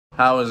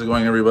How is it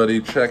going, everybody?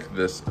 Check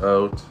this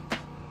out.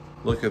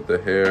 Look at the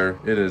hair.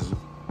 It is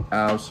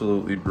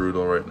absolutely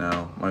brutal right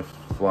now. My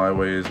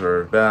flyaways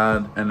are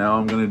bad, and now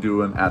I'm gonna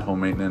do an at-home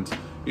maintenance.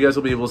 You guys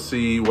will be able to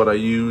see what I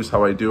use,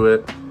 how I do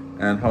it,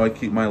 and how I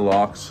keep my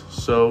locks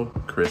so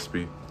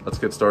crispy. Let's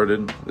get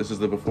started. This is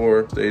the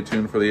before. Stay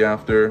tuned for the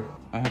after.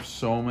 I have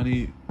so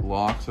many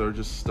locks that are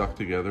just stuck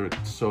together.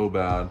 It's so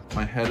bad.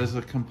 My head is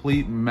a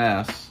complete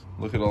mess.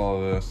 Look at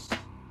all of this.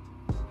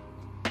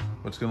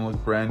 It's gonna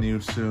look brand new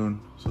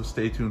soon, so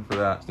stay tuned for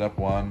that. Step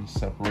one,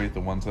 separate the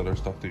ones that are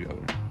stuck together.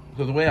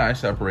 So the way I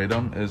separate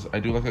them is I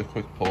do like a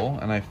quick pull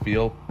and I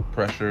feel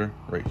pressure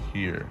right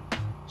here.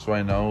 So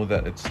I know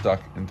that it's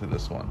stuck into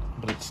this one,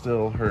 but it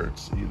still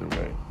hurts either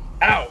way.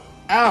 Ow,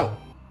 ow.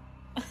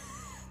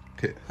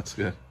 Okay, that's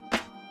good.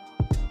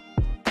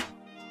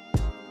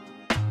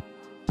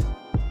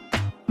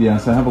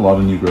 Yes, I have a lot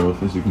of new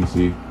growth, as you can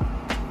see.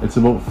 It's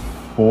about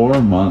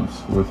 4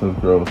 months worth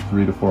of growth,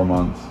 3 to 4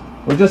 months.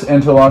 We're just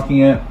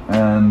interlocking it,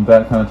 and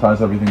that kind of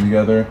ties everything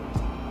together.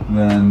 And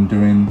then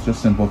doing just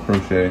simple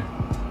crochet.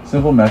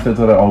 Simple methods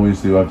that I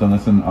always do. I've done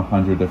this in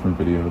 100 different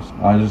videos.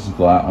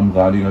 I'm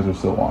glad you guys are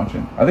still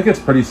watching. I think it's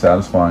pretty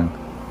satisfying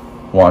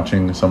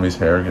watching somebody's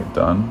hair get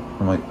done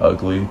from like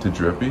ugly to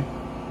drippy,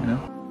 you know?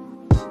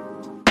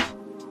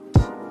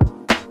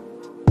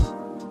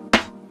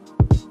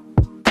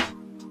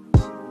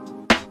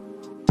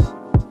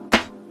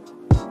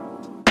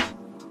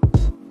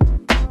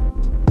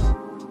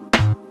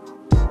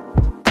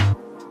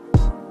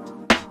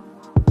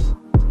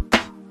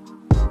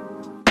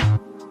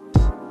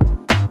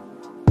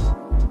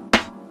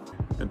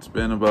 It's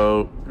been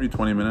about maybe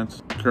 20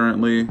 minutes.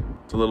 Currently,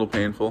 it's a little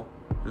painful,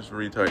 just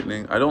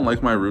retightening. I don't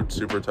like my roots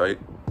super tight.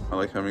 I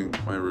like having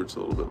my roots a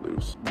little bit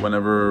loose.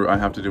 Whenever I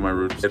have to do my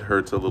roots, it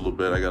hurts a little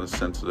bit. I got a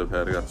sensitive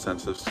head, I got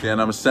sensitive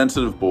skin. I'm a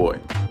sensitive boy.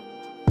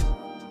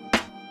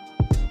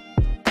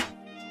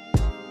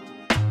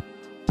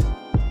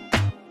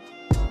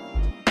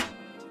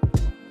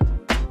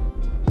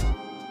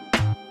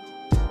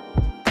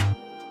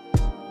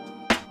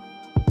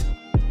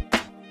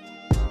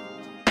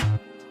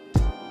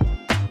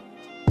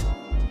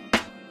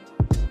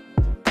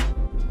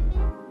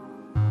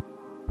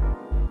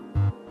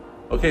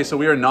 Okay, so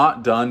we are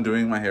not done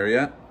doing my hair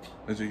yet.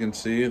 As you can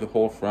see, the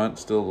whole front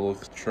still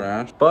looks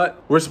trash.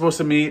 But we're supposed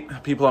to meet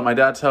people at my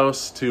dad's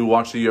house to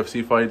watch the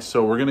UFC fights.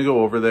 So we're gonna go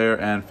over there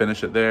and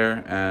finish it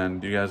there.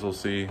 And you guys will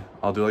see,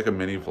 I'll do like a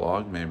mini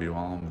vlog maybe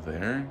while I'm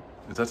there.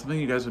 Is that something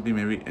you guys would be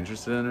maybe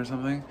interested in or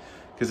something?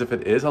 Because if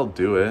it is, I'll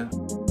do it.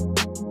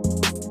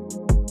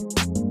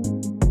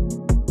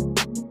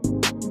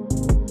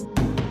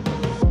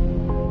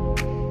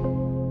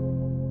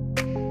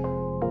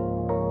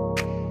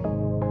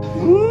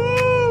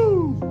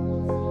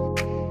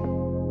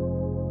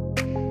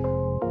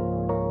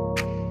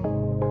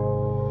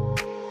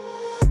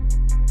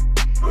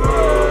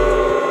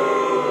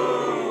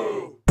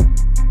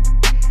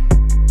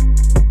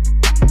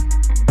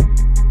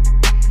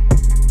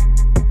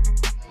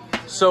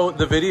 So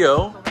the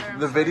video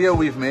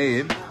we've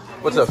mid,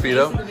 what's up,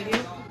 Fido?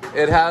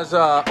 It has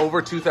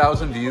over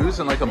 2,000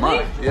 views in like a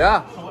month.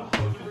 Yeah.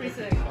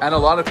 And a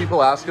lot of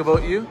people ask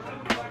about you.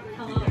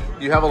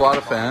 You have a lot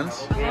of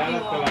fans.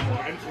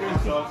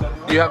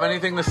 Do you have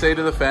anything to say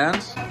to the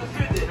fans? Much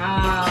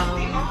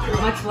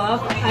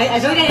love. I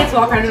feel like I get to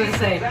walk around and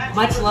say,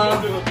 much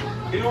love,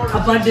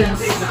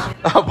 abundance.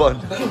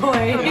 Abundance.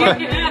 Joy.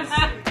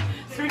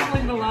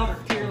 Sprinkling the love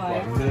to your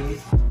life.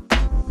 Abundance.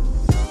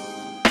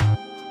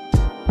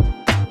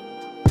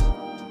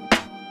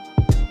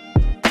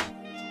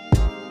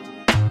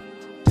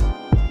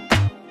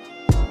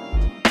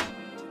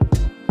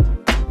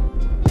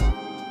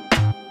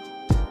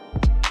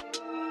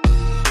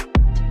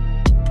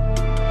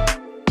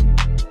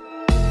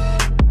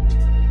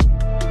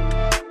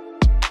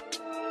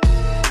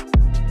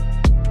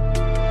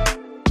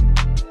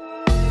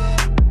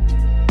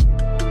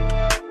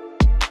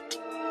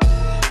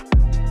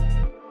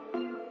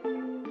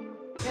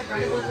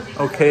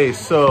 Okay,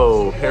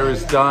 so hair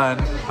is done.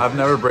 I've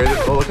never braided.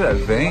 Oh, look at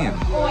that vein.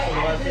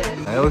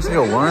 It looks like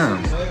a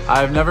worm.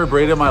 I've never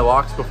braided my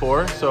locks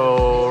before,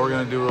 so we're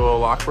gonna do a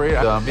lock braid.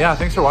 Yeah,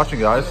 thanks for watching,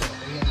 guys.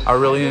 I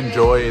really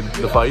enjoyed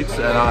the fights,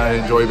 and I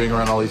enjoy being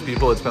around all these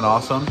people. It's been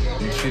awesome.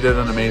 She did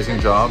an amazing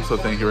job, so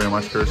thank you very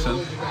much,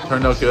 Kirsten.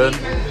 Turned out good.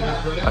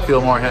 I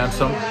feel more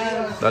handsome.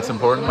 That's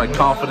important. My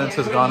confidence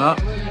has gone up.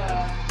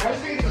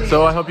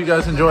 So I hope you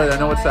guys enjoyed. I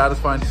know it's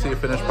satisfying to see a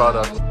finished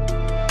product.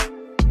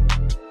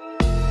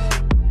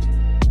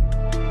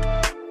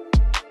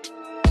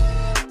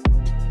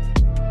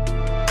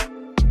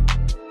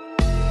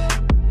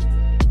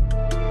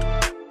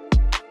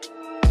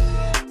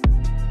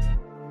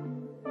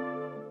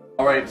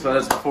 Alright, so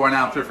that's before and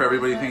after for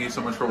everybody. Thank you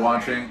so much for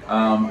watching.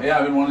 Yeah,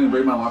 I've been wanting to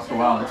braid my locks for a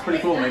while. It's pretty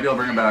cool. Maybe I'll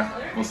bring it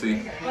back. We'll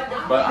see.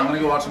 But I'm going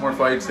to go watch some more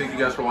fights. Thank you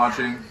guys for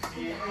watching.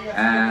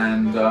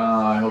 And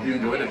I hope you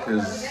enjoyed it,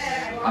 because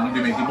I'm going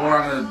to be making more.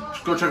 I'm going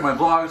to go check my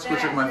vlogs, go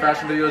check my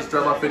fashion videos,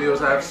 dreadlock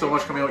videos. I have so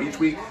much coming out each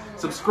week.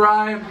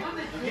 Subscribe.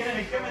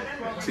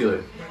 See you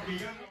later.